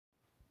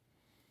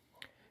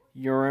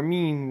You're a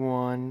mean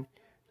one.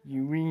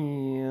 You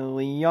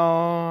really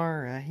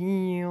are a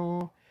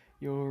heel.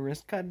 You're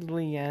as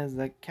cuddly as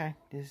a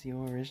cactus.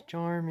 You're as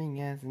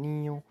charming as an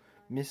eel.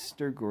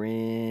 Mr.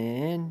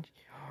 Grinch,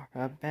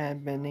 you're a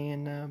bad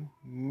banana.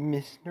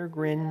 Mr.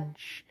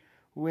 Grinch,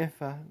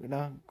 with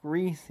a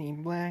greasy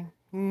black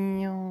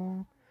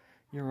heel.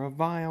 You're a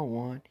vile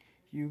one.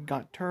 You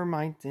got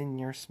termites in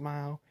your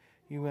smile.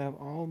 You have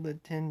all the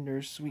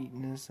tender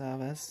sweetness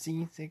of a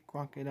seasick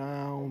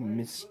crocodile,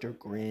 Mr.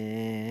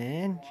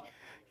 Grinch.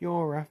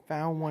 You're a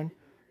foul one.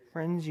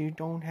 Friends, you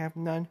don't have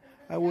none.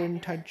 I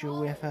wouldn't touch you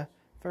with a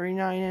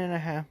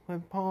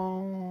 39.5-foot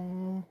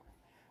pole.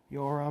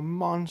 You're a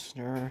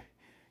monster.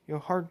 Your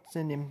heart's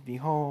an empty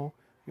hole.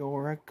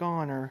 You're a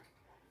goner.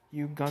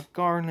 You got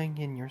garlic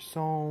in your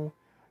soul.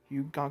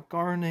 You got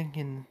garlic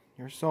in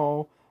your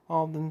soul.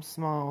 All them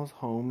smiles,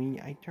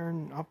 homie, I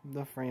turn up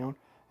the frown.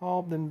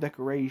 All them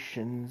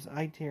decorations,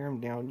 I tear 'em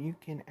down. You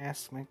can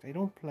ask Max, I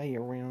don't play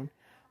around.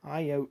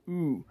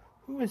 Ooh,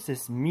 who is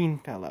this mean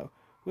fellow?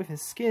 With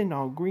his skin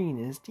all green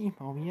and his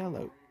teeth all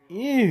yellow.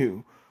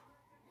 Ew!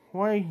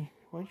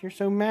 What you're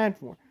so mad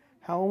for?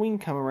 Halloween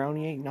come around,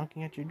 he ain't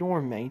knocking at your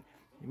door, mate.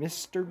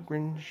 Mr.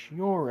 Grinch,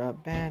 you're a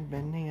bad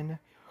banana.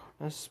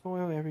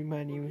 Spoil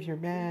everybody with your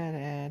bad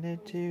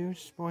attitude.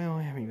 Spoil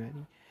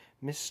everybody.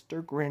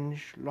 Mr.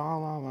 Grinch, la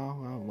la la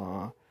la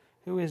la.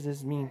 Who is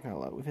this mean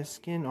fellow, with his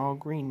skin all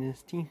green and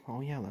his teeth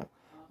all yellow?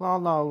 La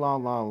la la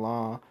la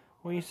la.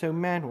 What are you so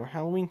mad for?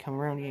 Halloween come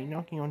around, he ain't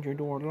knocking on your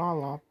door. La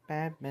la,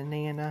 bad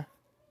banana.